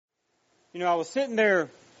I was sitting there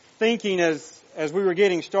thinking as we were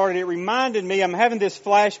getting started, it reminded me, I'm having this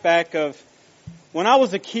flashback of when I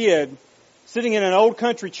was a kid, sitting in an old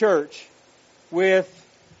country church with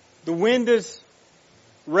the windows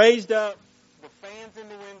raised up, the fans in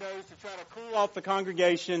the windows to try to cool off the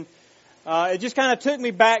congregation. It just kind of took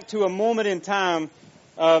me back to a moment in time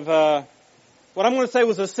of what I'm going to say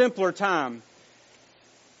was a simpler time.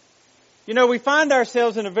 We find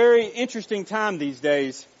ourselves in a very interesting time these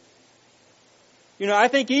days. I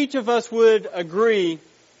think each of us would agree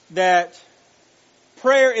that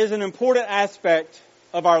prayer is an important aspect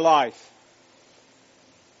of our life.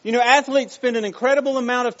 Athletes spend an incredible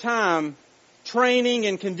amount of time training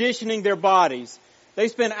and conditioning their bodies. They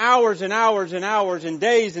spend hours and hours and hours and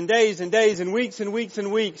days and days and days and weeks and weeks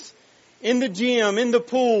and weeks in the gym, in the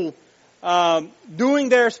pool, doing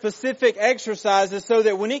their specific exercises so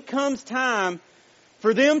that when it comes time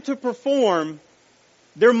for them to perform,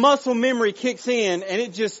 their muscle memory kicks in and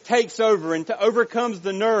it just takes over and overcomes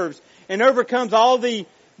the nerves and overcomes all the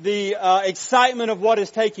excitement of what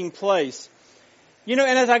is taking place. And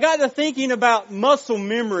as I got to thinking about muscle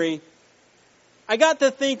memory, I got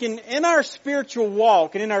to thinking in our spiritual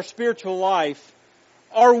walk and in our spiritual life,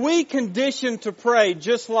 are we conditioned to pray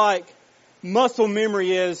just like muscle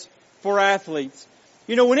memory is for athletes?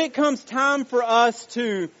 When it comes time for us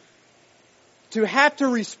to have to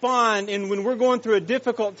respond, and when we're going through a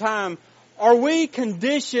difficult time, are we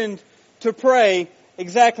conditioned to pray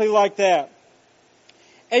exactly like that?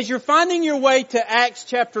 As you're finding your way to Acts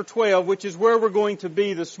chapter 12, which is where we're going to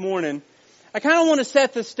be this morning, I kind of want to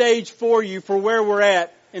set the stage for you for where we're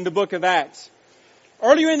at in the book of Acts.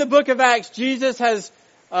 Earlier in the book of Acts, Jesus has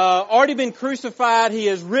already been crucified, He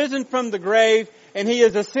has risen from the grave, and He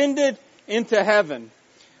has ascended into heaven.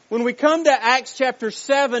 When we come to Acts chapter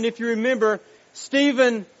 7, if you remember,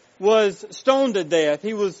 Stephen was stoned to death.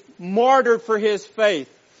 He was martyred for his faith.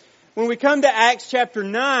 When we come to Acts chapter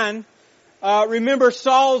 9, remember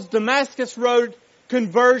Saul's Damascus Road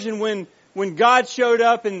conversion when God showed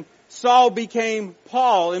up and Saul became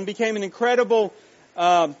Paul and became an incredible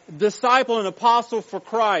disciple and apostle for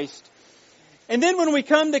Christ. And then when we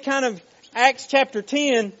come to kind of Acts chapter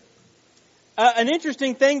 10, an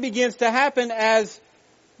interesting thing begins to happen as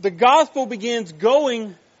the gospel begins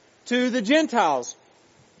going to the Gentiles.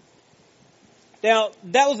 Now,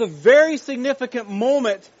 that was a very significant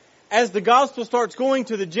moment as the gospel starts going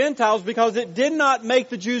to the Gentiles because it did not make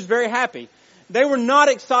the Jews very happy. They were not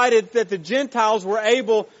excited that the Gentiles were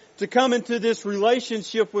able to come into this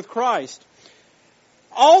relationship with Christ.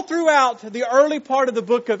 All throughout the early part of the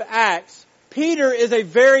book of Acts, Peter is a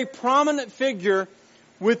very prominent figure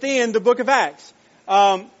within the book of Acts.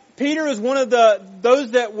 Peter is one of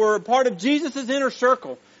those that were part of Jesus' inner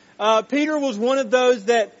circle. Peter was one of those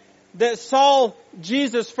that saw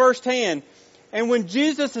Jesus firsthand. And when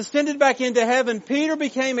Jesus ascended back into heaven, Peter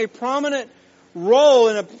became a prominent role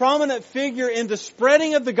and a prominent figure in the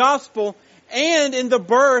spreading of the gospel and in the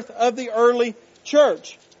birth of the early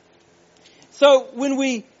church. So when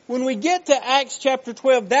we get to Acts chapter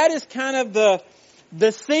 12, that is kind of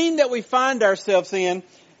the scene that we find ourselves in.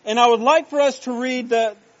 And I would like for us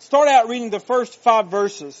to start out reading the first 5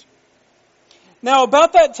 verses. Now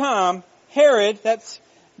about that time, Herod,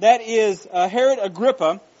 that is Herod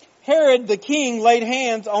Agrippa, Herod the king laid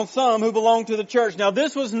hands on some who belonged to the church. Now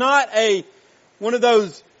this was not one of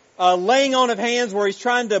those laying on of hands where he's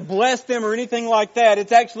trying to bless them or anything like that.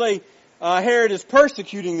 It's actually Herod is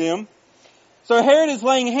persecuting them. So Herod is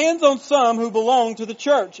laying hands on some who belonged to the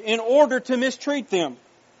church in order to mistreat them.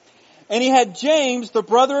 And he had James, the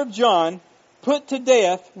brother of John, put to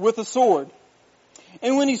death with a sword.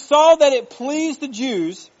 And when he saw that it pleased the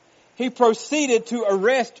Jews, he proceeded to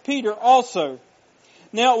arrest Peter also.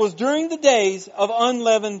 Now it was during the days of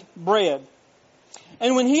unleavened bread.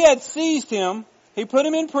 And when he had seized him, he put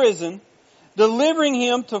him in prison, delivering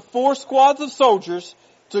him to 4 squads of soldiers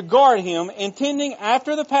to guard him, intending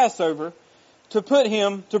after the Passover to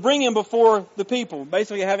bring him before the people,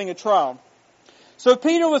 basically having a trial. So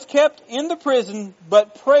Peter was kept in the prison,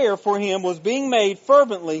 but prayer for him was being made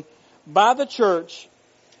fervently by the church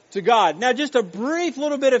to God. Now just a brief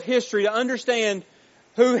little bit of history to understand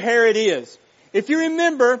who Herod is. If you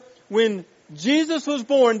remember, when Jesus was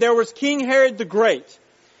born, there was King Herod the Great.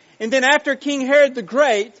 And then after King Herod the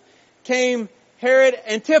Great came Herod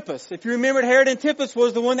Antipas. If you remember, Herod Antipas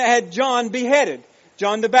was the one that had John beheaded,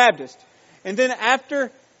 John the Baptist. And then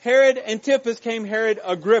after Herod Antipas came Herod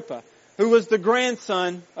Agrippa, who was the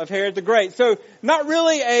grandson of Herod the Great. So not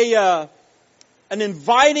really an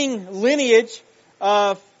inviting lineage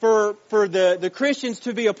for the Christians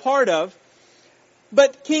to be a part of.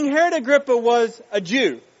 But King Herod Agrippa was a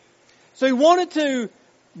Jew. So he wanted to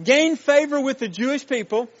gain favor with the Jewish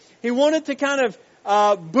people. He wanted to kind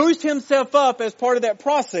of boost himself up as part of that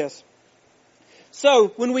process. So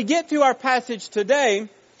when we get to our passage today,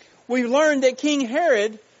 we learned that King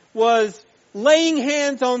Herod was laying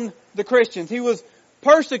hands on the Christians. He was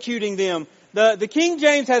persecuting them. The King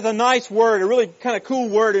James has a nice word, a really kind of cool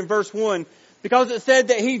word in verse 1, because it said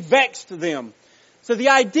that he vexed them. So the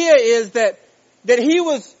idea is that he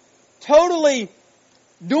was totally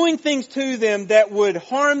doing things to them that would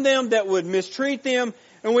harm them, that would mistreat them.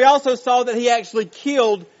 And we also saw that he actually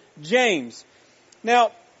killed James.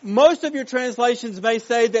 Now, most of your translations may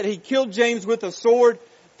say that he killed James with a sword.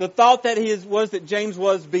 The thought that was that James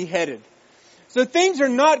was beheaded. So things are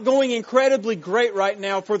not going incredibly great right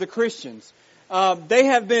now for the Christians. They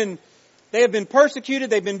have been persecuted.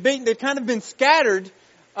 They've been beaten. They've kind of been scattered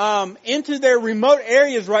into their remote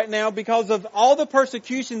areas right now because of all the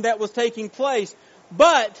persecution that was taking place.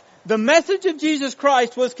 But the message of Jesus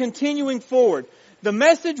Christ was continuing forward. The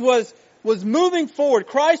message was moving forward.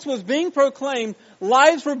 Christ was being proclaimed.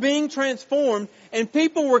 Lives were being transformed, and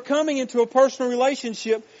people were coming into a personal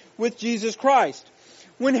relationship with Jesus Christ.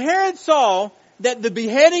 When Herod saw that the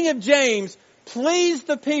beheading of James pleased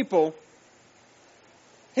the people,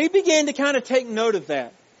 he began to kind of take note of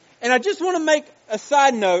that. And I just want to make a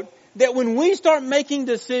side note that when we start making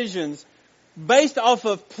decisions based off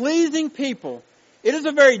of pleasing people, it is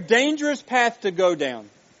a very dangerous path to go down.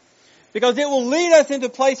 Because it will lead us into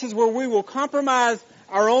places where we will compromise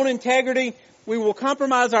our own integrity, we will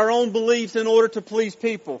compromise our own beliefs in order to please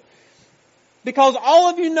people. Because all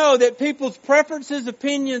of you know that people's preferences,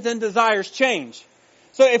 opinions, and desires change.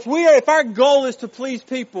 So if our goal is to please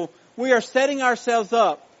people, we are setting ourselves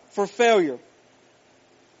up for failure.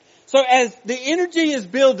 So as the energy is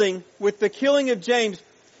building with the killing of James,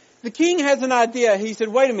 the king has an idea. He said,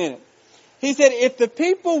 wait a minute. He said, if the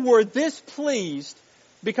people were this pleased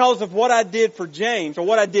because of what I did for James, or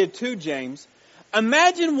what I did to James,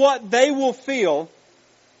 imagine what they will feel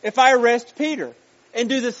if I arrest Peter and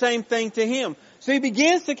do the same thing to him. So he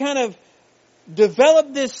begins to kind of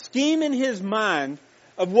develop this scheme in his mind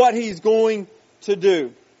of what he's going to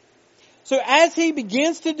do. So as he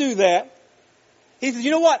begins to do that, he says,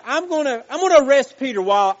 you know what, I'm going to arrest Peter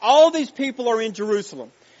while all these people are in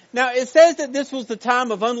Jerusalem. Now it says that this was the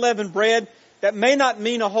time of unleavened bread. That may not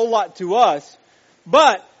mean a whole lot to us,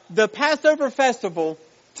 but the Passover festival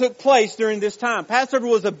took place during this time. Passover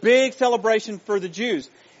was a big celebration for the Jews.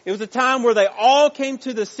 It was a time where they all came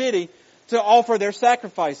to the city to offer their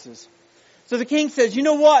sacrifices. So the king says, you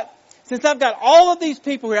know what? Since I've got all of these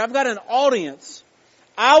people here, I've got an audience,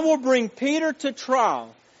 I will bring Peter to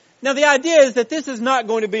trial. Now the idea is that this is not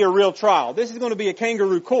going to be a real trial. This is going to be a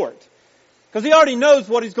kangaroo court. Because he already knows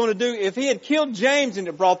what he's going to do. If he had killed James and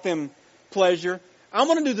it brought them pleasure, I'm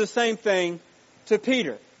going to do the same thing to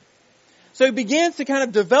Peter. So he begins to kind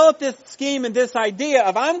of develop this scheme and this idea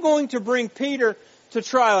of I'm going to bring Peter to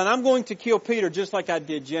trial and I'm going to kill Peter just like I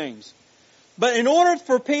did James. But in order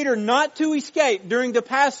for Peter not to escape during the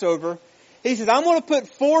Passover, he says, I'm going to put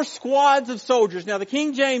 4 squads of soldiers. Now the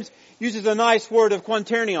King James uses a nice word of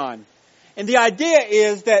quaternion. And the idea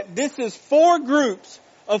is that this is 4 groups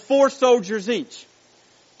of 4 soldiers each.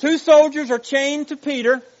 2 soldiers are chained to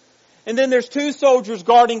Peter, and then there's 2 soldiers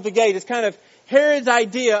guarding the gate. It's kind of Herod's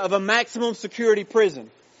idea of a maximum security prison.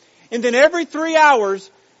 And then every 3 hours,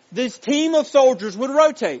 this team of soldiers would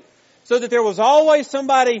rotate so that there was always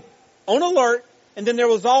somebody on alert, and then there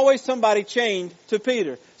was always somebody chained to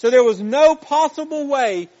Peter. So there was no possible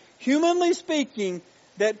way, humanly speaking,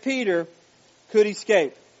 that Peter could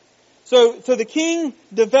escape. So the king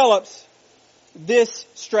develops this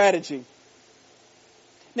strategy.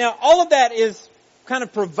 Now, all of that kind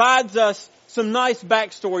of provides us some nice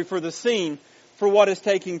backstory for the scene for what is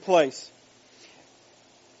taking place.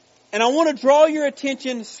 And I want to draw your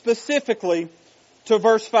attention specifically to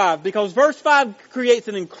verse 5, because verse 5 creates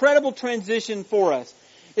an incredible transition for us.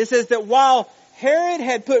 It says that while Herod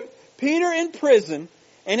had put Peter in prison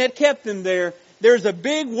and had kept him there, there's a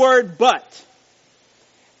big word, but.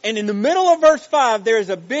 And in the middle of verse 5, there's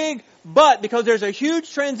a big but, because there's a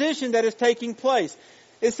huge transition that is taking place.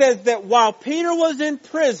 It says that while Peter was in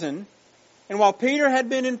prison, and while Peter had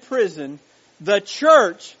been in prison, the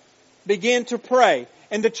church began to pray.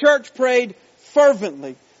 And the church prayed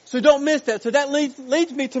fervently. So don't miss that. So that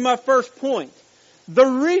leads me to my first point. The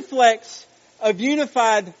reflex of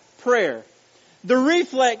unified prayer. The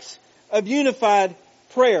reflex of unified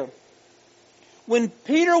prayer. When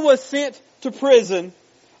Peter was sent to prison,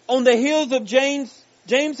 on the heels of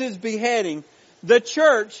James's beheading, the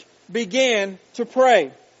church began to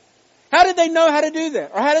pray. How did they know how to do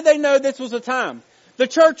that? Or how did they know this was a time? The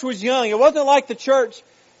church was young. It wasn't like the church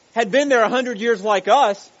had been there 100 years like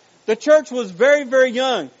us. The church was very, very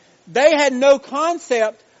young. They had no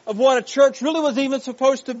concept of what a church really was even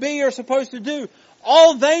supposed to be or supposed to do.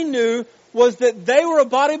 All they knew was that they were a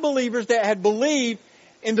body of believers that had believed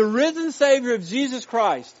in the risen Savior of Jesus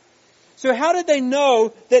Christ. So how did they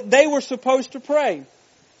know that they were supposed to pray?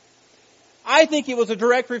 I think it was a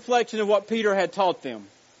direct reflection of what Peter had taught them.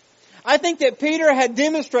 I think that Peter had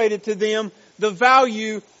demonstrated to them the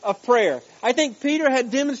value of prayer. I think Peter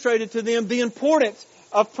had demonstrated to them the importance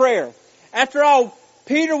of prayer. After all,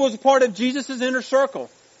 Peter was a part of Jesus' inner circle.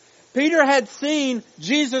 Peter had seen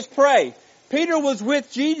Jesus pray. Peter was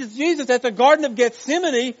with Jesus at the Garden of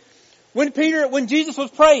Gethsemane when Jesus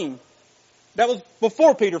was praying. That was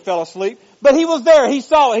before Peter fell asleep. But he was there. He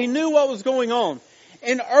saw it. He knew what was going on.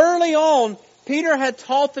 And early on, Peter had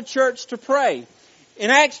taught the church to pray.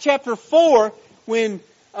 In Acts chapter 4, when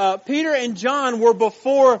Peter and John were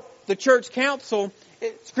before the church council,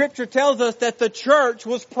 Scripture tells us that the church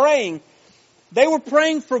was praying. They were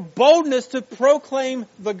praying for boldness to proclaim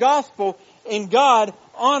the gospel, and God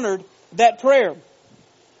honored that prayer.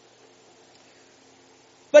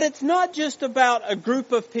 But it's not just about a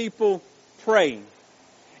group of people praying.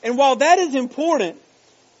 And while that is important,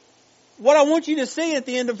 what I want you to see at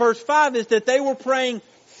the end of verse 5 is that they were praying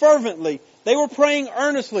fervently. They were praying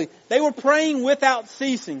earnestly. They were praying without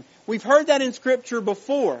ceasing. We've heard that in Scripture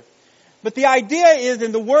before. But the idea is,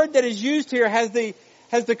 and the word that is used here has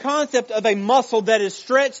the concept of a muscle that is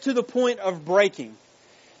stretched to the point of breaking.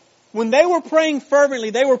 When they were praying fervently,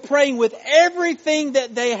 they were praying with everything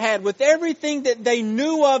that they had, with everything that they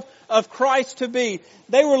knew of Christ to be.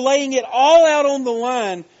 They were laying it all out on the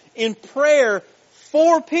line in prayer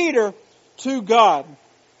for Peter to God.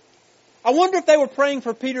 I wonder if they were praying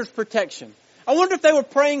for Peter's protection. I wonder if they were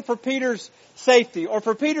praying for Peter's safety, or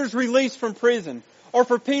for Peter's release from prison, or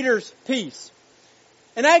for Peter's peace.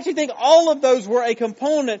 And I actually think all of those were a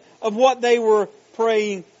component of what they were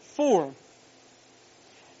praying for.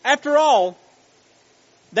 After all,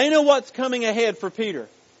 they know what's coming ahead for Peter.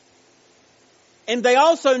 And they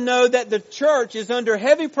also know that the church is under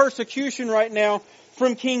heavy persecution right now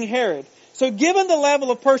from King Herod. So given the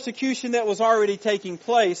level of persecution that was already taking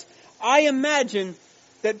place, I imagine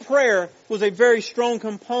that prayer was a very strong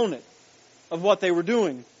component of what they were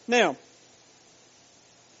doing. Now,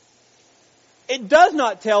 it does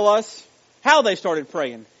not tell us how they started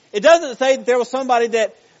praying. It doesn't say that there was somebody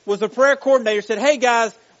that was a prayer coordinator said, "Hey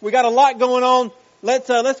guys, we got a lot going on. Let's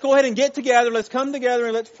go ahead and get together. Let's come together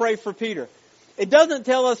and let's pray for Peter." It doesn't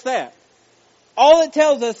tell us that. All it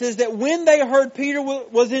tells us is that when they heard Peter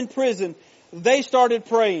was in prison, they started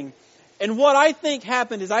praying. And what I think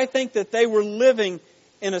happened is I think that they were living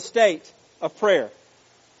in a state of prayer.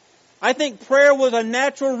 I think prayer was a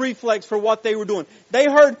natural reflex for what they were doing. They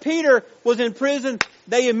heard Peter was in prison.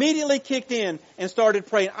 They immediately kicked in and started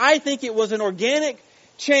praying. I think it was an organic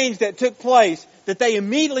change that took place, that they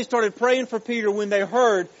immediately started praying for Peter when they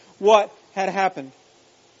heard what had happened.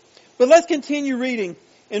 But let's continue reading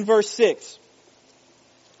in verse 6.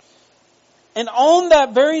 "And on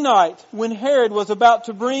that very night, when Herod was about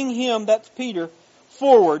to bring him," that's Peter,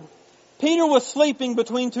 "forward, Peter was sleeping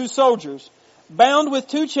between two soldiers, bound with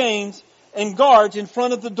two chains, and guards in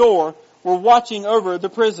front of the door were watching over the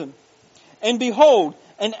prison. And behold,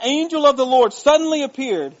 an angel of the Lord suddenly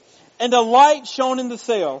appeared, and a light shone in the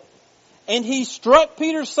cell. And he struck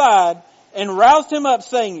Peter's side and roused him up,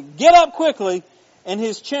 saying, 'Get up quickly,' and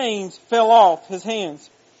his chains fell off his hands.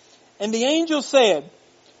 And the angel said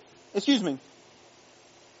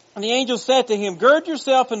to him, 'Gird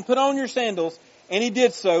yourself and put on your sandals.' And he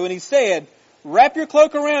did so. And he said, 'Wrap your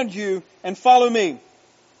cloak around you and follow me.'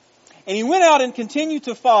 And he went out and continued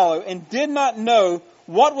to follow, and did not know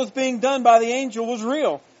what was being done by the angel was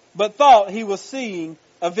real, but thought he was seeing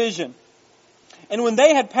a vision. And when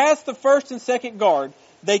they had passed the first and second guard,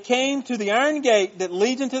 they came to the iron gate that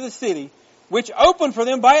leads into the city, which opened for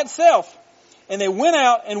them by itself. And they went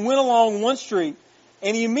out and went along one street,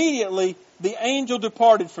 and immediately the angel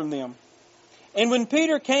departed from them. And when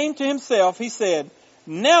Peter came to himself, he said,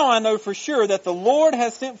 'Now I know for sure that the Lord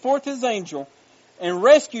has sent forth his angel and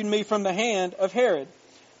rescued me from the hand of Herod,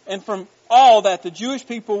 and from all that the Jewish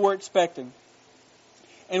people were expecting.'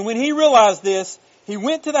 And when he realized this, he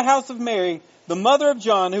went to the house of Mary, the mother of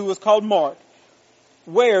John, who was called Mark,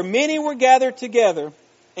 where many were gathered together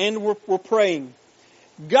and were praying."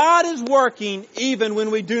 God is working even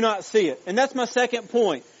when we do not see it. And that's my second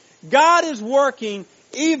point. God is working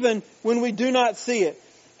even when we do not see it.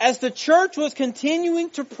 As the church was continuing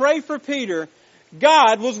to pray for Peter,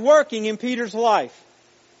 God was working in Peter's life.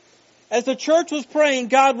 As the church was praying,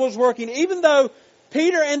 God was working. Even though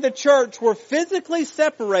Peter and the church were physically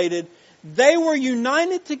separated, they were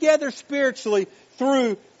united together spiritually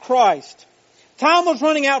through Christ. Time was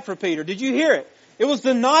running out for Peter. Did you hear it? It was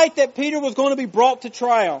the night that Peter was going to be brought to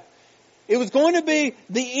trial. It was going to be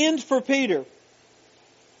the end for Peter.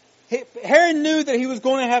 Herod knew that he was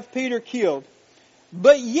going to have Peter killed.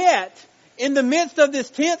 But yet, in the midst of this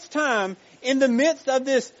tense time, in the midst of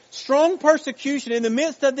this strong persecution, in the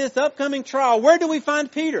midst of this upcoming trial, where do we find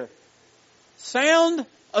Peter? Sound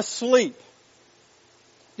asleep.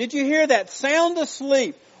 Did you hear that? Sound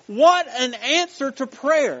asleep. What an answer to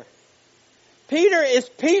prayer. Peter is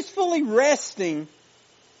peacefully resting,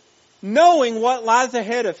 knowing what lies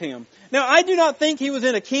ahead of him. Now, I do not think he was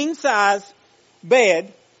in a king-size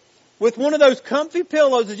bed with one of those comfy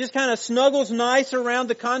pillows that just kind of snuggles nice around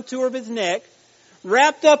the contour of his neck,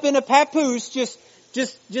 wrapped up in a papoose,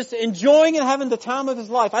 just enjoying and having the time of his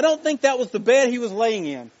life. I don't think that was the bed he was laying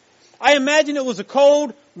in. I imagine it was a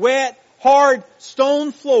cold, wet, hard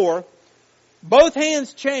stone floor, both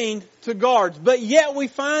hands chained to guards. But yet we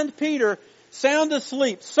find Peter sound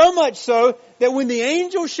asleep. So much so that when the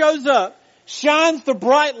angel shows up, shines the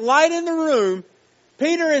bright light in the room,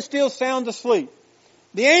 Peter is still sound asleep.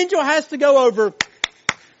 The angel has to go over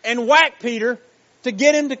and whack Peter to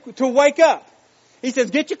get him to wake up. He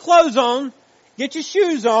says, get your clothes on, get your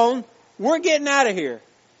shoes on, we're getting out of here.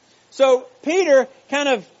 So Peter, kind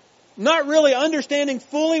of not really understanding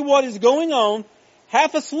fully what is going on,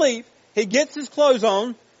 half asleep, he gets his clothes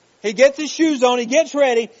on, he gets his shoes on, he gets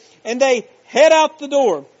ready, and they head out the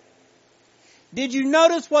door. Did you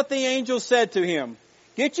notice what the angel said to him?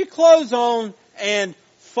 Get your clothes on and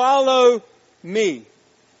follow me.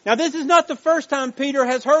 Now this is not the first time Peter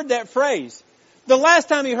has heard that phrase. The last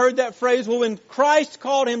time he heard that phrase was when Christ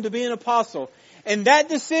called him to be an apostle. And that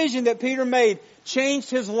decision that Peter made changed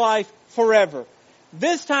his life forever.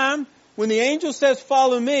 This time, when the angel says,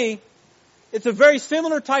 follow me, it's a very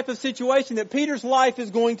similar type of situation that Peter's life is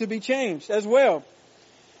going to be changed as well.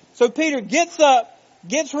 So Peter gets up,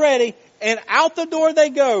 gets ready, and out the door they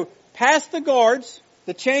go, past the guards.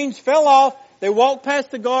 The chains fell off. They walk past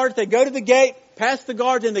the guards. They go to the gate, past the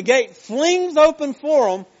guards, and the gate flings open for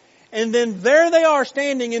them. And then there they are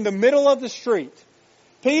standing in the middle of the street.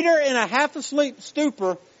 Peter in a half-asleep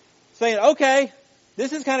stupor saying, okay,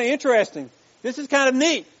 this is kind of interesting. This is kind of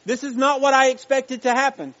neat. This is not what I expected to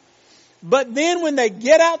happen. But then when they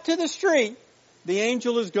get out to the street, the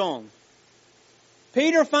angel is gone.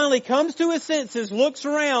 Peter finally comes to his senses, looks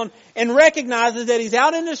around, and recognizes that he's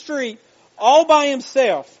out in the street all by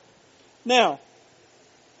himself. Now,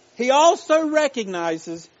 he also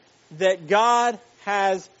recognizes that God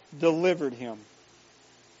has delivered him.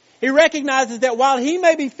 He recognizes that while he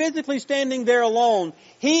may be physically standing there alone,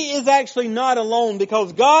 he is actually not alone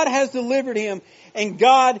because God has delivered him and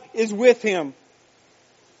God is with him.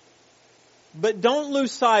 But don't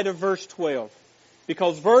lose sight of verse 12,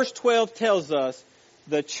 because verse 12 tells us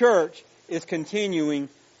the church is continuing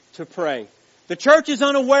to pray. The church is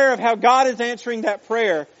unaware of how God is answering that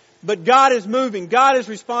prayer, but God is moving, God is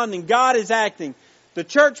responding, God is acting. The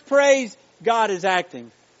church prays, God is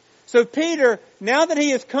acting. So Peter, now that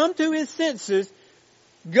he has come to his senses,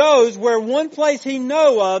 goes where one place he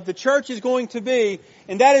knows of the church is going to be,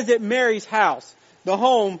 and that is at Mary's house, the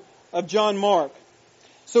home of John Mark.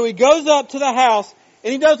 So he goes up to the house,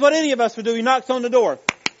 and he does what any of us would do. He knocks on the door.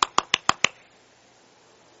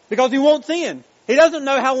 Because he wants in. He doesn't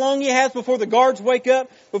know how long he has before the guards wake up,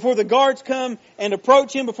 before the guards come and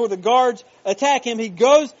approach him, before the guards attack him. He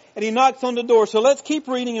goes and he knocks on the door. So let's keep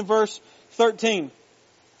reading in verse 13.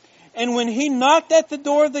 And when he knocked at the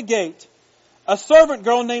door of the gate, a servant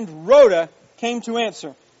girl named Rhoda came to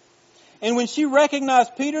answer. And when she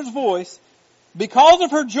recognized Peter's voice, because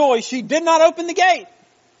of her joy, she did not open the gate,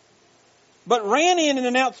 but ran in and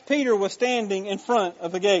announced Peter was standing in front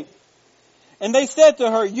of the gate. And they said to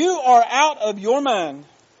her, you are out of your mind.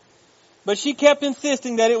 But she kept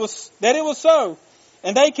insisting that it was so.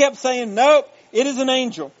 And they kept saying, no, it is an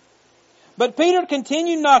angel. But Peter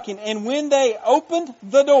continued knocking, and when they opened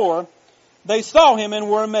the door, they saw him and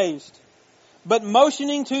were amazed. But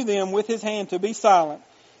motioning to them with his hand to be silent,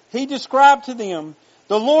 he described to them,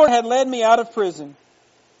 the Lord had led me out of prison.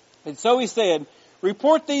 And so he said,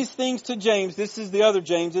 report these things to James. This is the other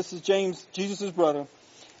James. This is James, Jesus' brother.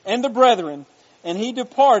 And the brethren. And he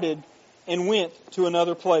departed and went to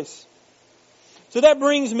another place. So that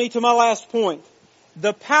brings me to my last point.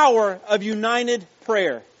 The power of united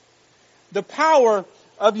prayer. The power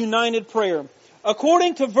of united prayer.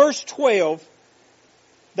 According to verse 12,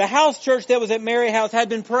 the house church that was at Mary House had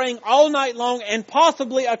been praying all night long and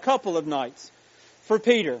possibly a couple of nights for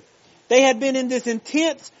Peter. They had been in this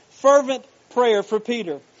intense, fervent prayer for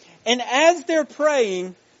Peter. And as they're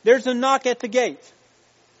praying, there's a knock at the gate.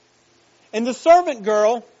 And the servant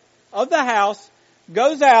girl of the house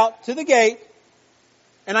goes out to the gate,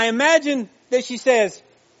 and I imagine that she says,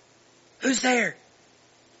 "Who's there?"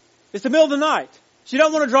 It's the middle of the night. She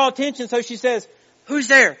doesn't want to draw attention, so she says, "Who's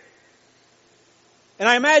there?" And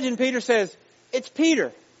I imagine Peter says, "It's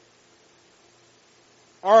Peter."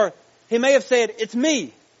 Or he may have said, "It's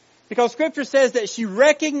me." Because Scripture says that she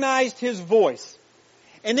recognized his voice.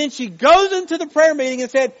 And then she goes into the prayer meeting and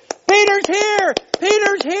said, "Peter's here!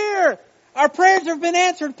 Peter's here! Our prayers have been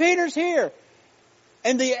answered. Peter's here."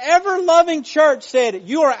 And the ever-loving church said,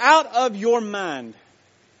 "You are out of your mind."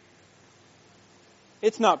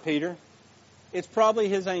 It's not Peter. It's probably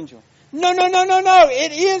his angel. No.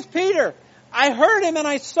 It is Peter. I heard him and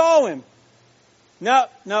I saw him. No,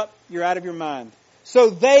 you're out of your mind. So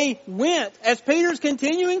they went, as Peter's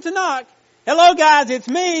continuing to knock. "Hello guys, it's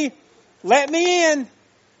me. Let me in."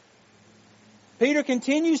 Peter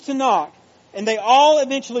continues to knock, and they all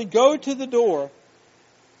eventually go to the door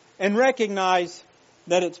and recognize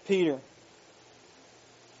that it's Peter.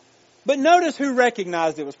 But notice who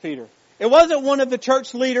recognized it was Peter. It wasn't one of the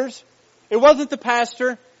church leaders. It wasn't the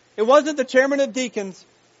pastor. It wasn't the chairman of deacons.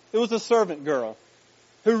 It was a servant girl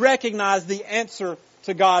who recognized the answer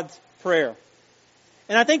to God's prayer.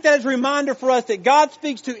 And I think that is a reminder for us that God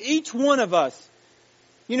speaks to each one of us.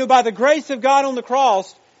 By the grace of God on the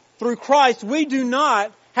cross, through Christ, we do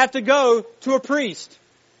not have to go to a priest.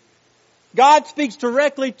 God speaks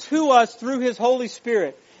directly to us through His Holy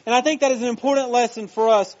Spirit. And I think that is an important lesson for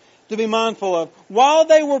us to be mindful of. While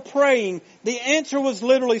they were praying, the answer was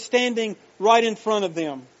literally standing right in front of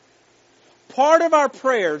them. Part of our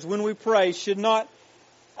prayers when we pray should not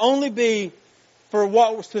only be for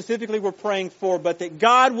what specifically we're praying for, but that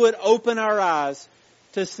God would open our eyes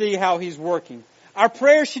to see how He's working. Our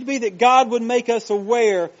prayer should be that God would make us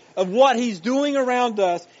aware of what He's doing around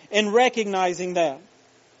us and recognizing that.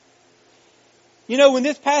 When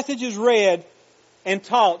this passage is read and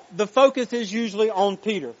taught, the focus is usually on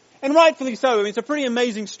Peter. And rightfully so. It's a pretty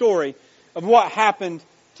amazing story of what happened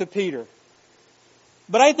to Peter.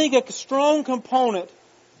 But I think a strong component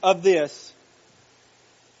of this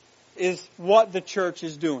is what the church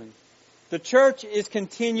is doing. The church is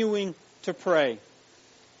continuing to pray.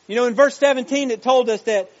 In verse 17 it told us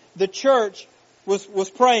that the church was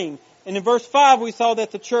praying. And in verse 5 we saw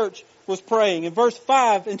that the church was praying. In verse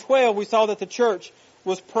 5 and 12 we saw that the church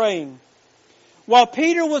was praying. While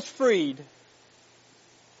Peter was freed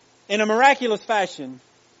in a miraculous fashion,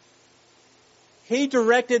 he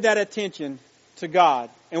directed that attention to God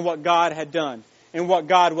and what God had done and what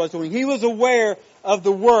God was doing. He was aware of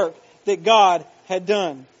the work that God had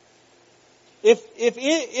done. If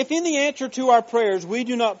in the answer to our prayers we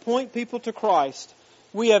do not point people to Christ,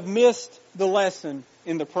 we have missed the lesson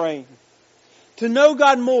in the praying. To know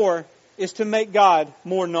God more is to make God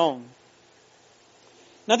more known.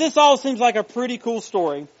 Now this all seems like a pretty cool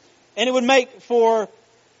story, and it would make for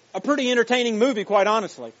a pretty entertaining movie, quite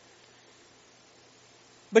honestly.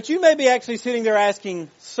 But you may be actually sitting there asking,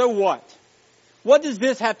 so what? What does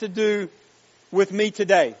this have to do with me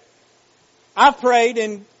today? I've prayed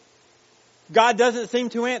and God doesn't seem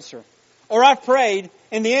to answer. Or I've prayed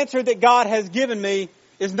and the answer that God has given me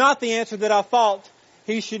is not the answer that I thought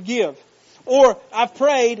He should give. Or I've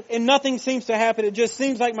prayed and nothing seems to happen. It just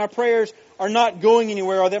seems like my prayers are not going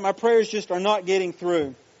anywhere, or that my prayers just are not getting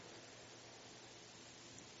through.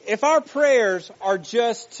 If our prayers are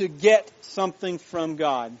just to get something from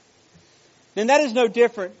God, then that is no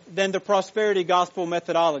different than the prosperity gospel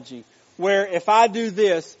methodology, where if I do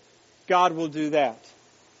this, God will do that.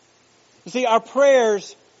 You see, our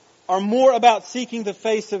prayers are more about seeking the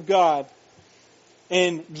face of God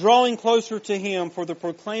and drawing closer to Him for the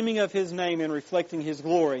proclaiming of His name and reflecting His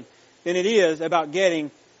glory than it is about getting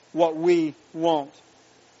what we want.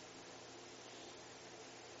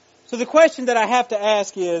 So the question that I have to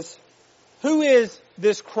ask is, who is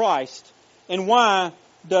this Christ and why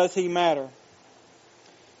does He matter?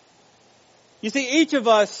 You see, each of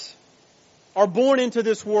us are born into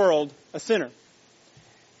this world a sinner.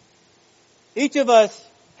 Each of us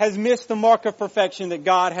has missed the mark of perfection that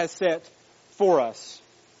God has set for us.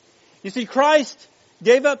 You see, Christ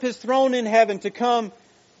gave up His throne in heaven to come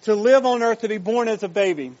to live on earth, to be born as a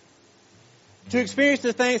baby, to experience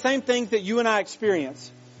the same things that you and I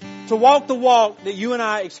experience, to walk the walk that you and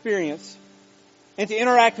I experience, and to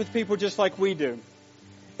interact with people just like we do.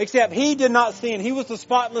 Except He did not sin. He was the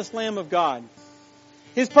spotless Lamb of God.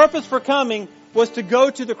 His purpose for coming was to go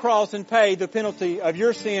to the cross and pay the penalty of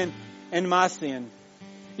your sin and my sin.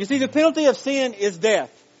 You see, the penalty of sin is death.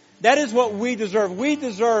 That is what we deserve. We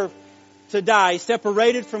deserve to die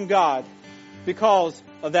separated from God because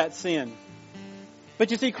of that sin.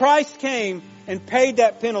 But you see, Christ came and paid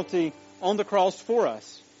that penalty on the cross for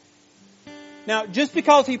us. Now, just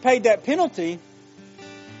because He paid that penalty,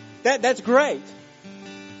 that's great.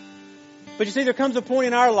 But you see, there comes a point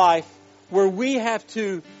in our life where we have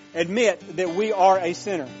to admit that we are a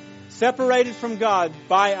sinner, separated from God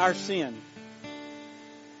by our sin.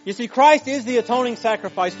 You see, Christ is the atoning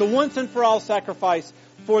sacrifice, the once and for all sacrifice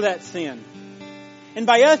for that sin. And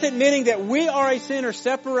by us admitting that we are a sinner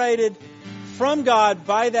separated from God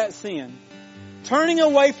by that sin, turning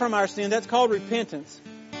away from our sin, that's called repentance,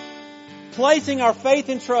 placing our faith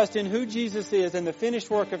and trust in who Jesus is and the finished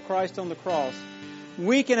work of Christ on the cross,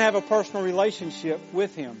 we can have a personal relationship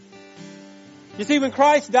with Him. You see, when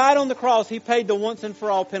Christ died on the cross, He paid the once and for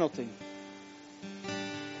all penalty.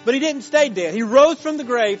 But He didn't stay dead. He rose from the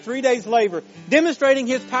grave 3 days later, demonstrating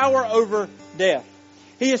His power over death.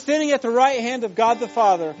 He is sitting at the right hand of God the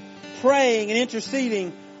Father, praying and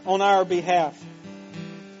interceding on our behalf.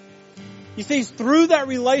 You see, through that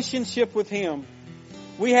relationship with Him,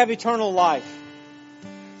 we have eternal life.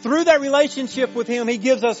 Through that relationship with Him, He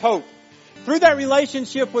gives us hope. Through that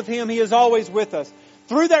relationship with Him, He is always with us.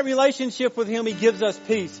 Through that relationship with Him, He gives us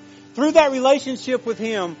peace. Through that relationship with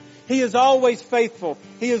Him, He is always faithful.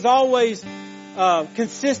 He is always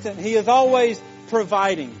consistent. He is always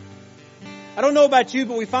providing. I don't know about you,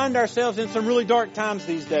 but we find ourselves in some really dark times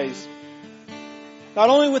these days. Not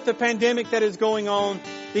only with the pandemic that is going on,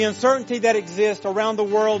 the uncertainty that exists around the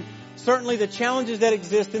world, certainly the challenges that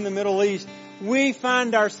exist in the Middle East, we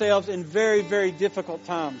find ourselves in very, very difficult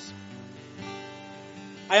times.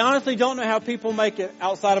 I honestly don't know how people make it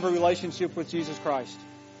outside of a relationship with Jesus Christ.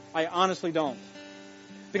 I honestly don't.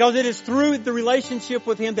 Because it is through the relationship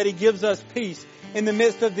with Him that He gives us peace in the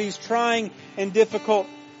midst of these trying and difficult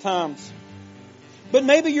times. But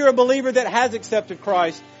maybe you're a believer that has accepted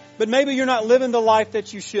Christ, but maybe you're not living the life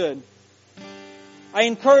that you should. I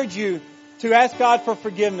encourage you to ask God for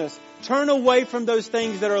forgiveness. Turn away from those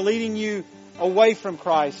things that are leading you away from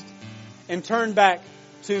Christ and turn back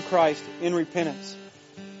to Christ in repentance.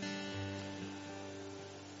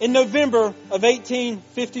 In November of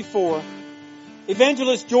 1854,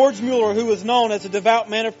 evangelist George Mueller, who was known as a devout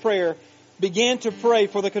man of prayer, began to pray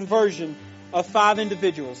for the conversion of 5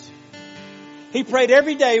 individuals. He prayed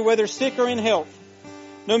every day, whether sick or in health.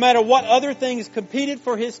 No matter what other things competed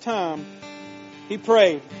for his time, he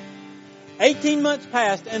prayed. 18 months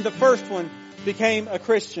passed and the first one became a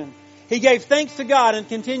Christian. He gave thanks to God and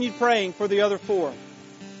continued praying for the other 4.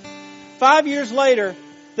 5 years later,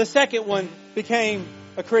 the second one became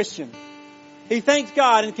a Christian. He thanked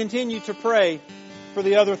God and continued to pray for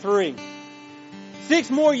the other 3. 6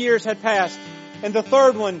 more years had passed and the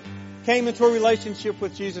third one came into a relationship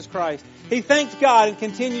with Jesus Christ. He thanked God and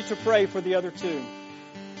continued to pray for the other 2.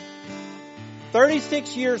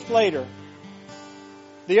 36 years later,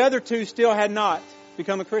 the other 2 still had not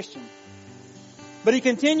become a Christian. But he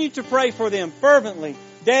continued to pray for them fervently,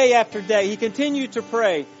 day after day. He continued to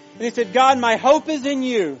pray. And he said, God, my hope is in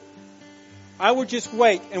you. I will just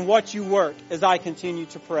wait and watch you work as I continue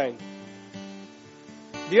to pray.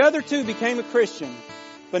 The other 2 became a Christian,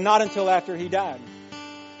 but not until after he died.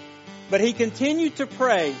 But he continued to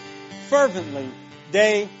pray fervently,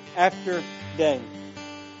 day after day.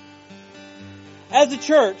 As a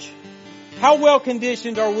church, how well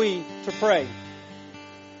conditioned are we to pray?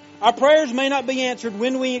 Our prayers may not be answered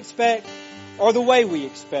when we expect or the way we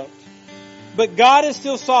expect. But God is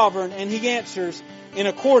still sovereign and He answers in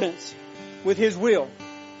accordance with His will.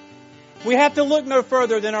 We have to look no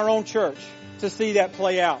further than our own church to see that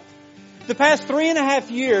play out. The past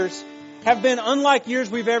 3.5 years have been unlike years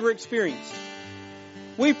we've ever experienced.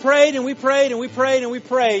 We prayed and we prayed and we prayed and we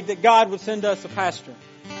prayed that God would send us a pastor.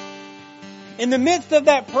 In the midst of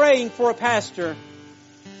that praying for a pastor,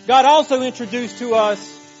 God also introduced to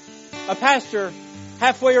us a pastor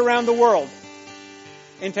halfway around the world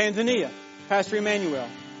in Tanzania, Pastor Emmanuel.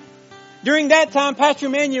 During that time, Pastor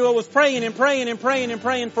Emmanuel was praying and praying and praying and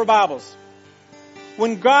praying for Bibles.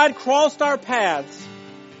 When God crossed our paths,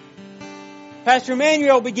 Pastor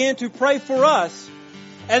Emmanuel began to pray for us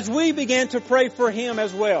as we began to pray for him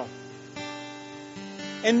as well.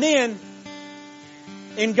 And then,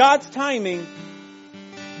 in God's timing,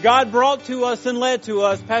 God brought to us and led to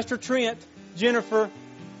us Pastor Trent, Jennifer,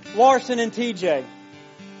 Larson, and TJ.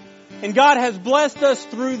 And God has blessed us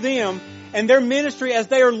through them and their ministry as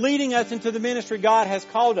they are leading us into the ministry God has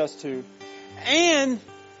called us to. And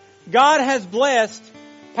God has blessed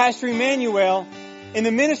Pastor Emmanuel in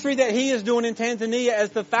the ministry that he is doing in Tanzania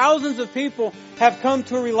as the thousands of people have come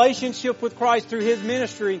to a relationship with Christ through his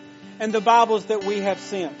ministry and the Bibles that we have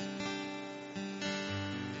sent.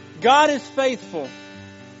 God is faithful,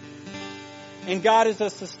 and God is a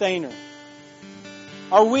sustainer.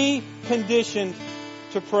 Are we conditioned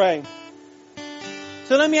to pray?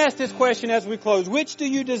 So let me ask this question as we close. Which do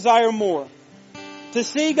you desire more? To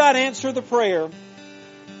see God answer the prayer,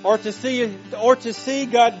 or to see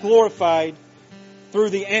God glorified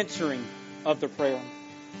through the answering of the prayer?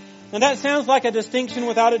 Now that sounds like a distinction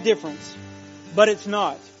without a difference, but it's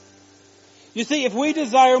not. You see, if we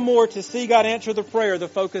desire more to see God answer the prayer, the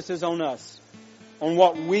focus is on us, on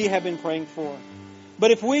what we have been praying for.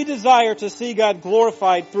 But if we desire to see God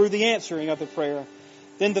glorified through the answering of the prayer,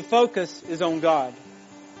 then the focus is on God.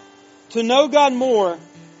 To know God more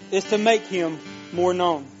is to make Him more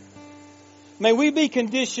known. May we be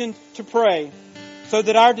conditioned to pray so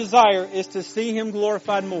that our desire is to see Him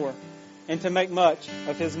glorified more and to make much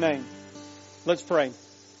of His name. Let's pray.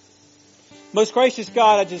 Most gracious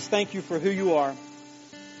God, I just thank You for who You are.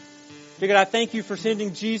 Dear God, I thank You for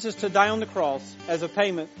sending Jesus to die on the cross as a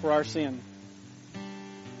payment for our sin.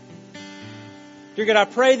 Dear God, I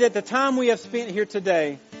pray that the time we have spent here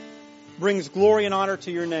today brings glory and honor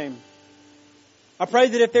to Your name. I pray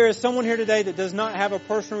that if there is someone here today that does not have a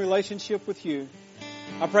personal relationship with You,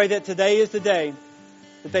 I pray that today is the day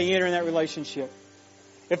that they enter in that relationship.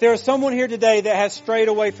 If there is someone here today that has strayed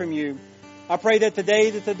away from You, I pray that today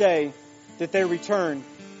is the day that they return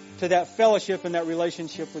to that fellowship and that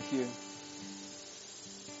relationship with You.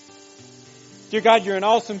 Dear God, You're an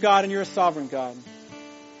awesome God and You're a sovereign God.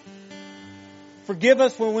 Forgive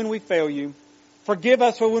us for when we fail You. Forgive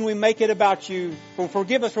us for when we make it about You.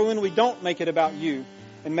 Forgive us for when we don't make it about You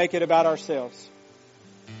and make it about ourselves.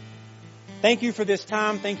 Thank You for this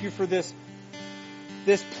time. Thank You for this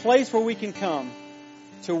place where we can come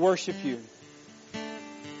to worship You.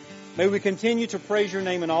 May we continue to praise Your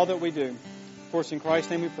name in all that we do. Of course, in Christ's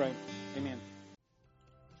name we pray. Amen.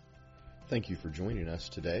 Thank you for joining us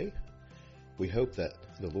today. We hope that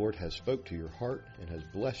the Lord has spoke to your heart and has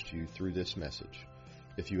blessed you through this message.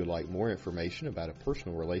 If you would like more information about a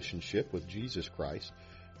personal relationship with Jesus Christ,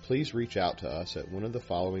 please reach out to us at one of the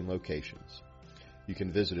following locations. You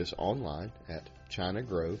can visit us online at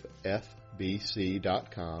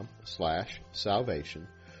ChinaGroveFBC.com/salvation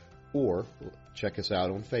or check us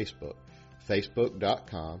out on Facebook,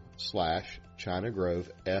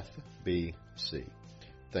 Facebook.com/ChinaGroveFBC.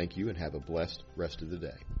 Thank you and have a blessed rest of the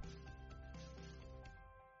day.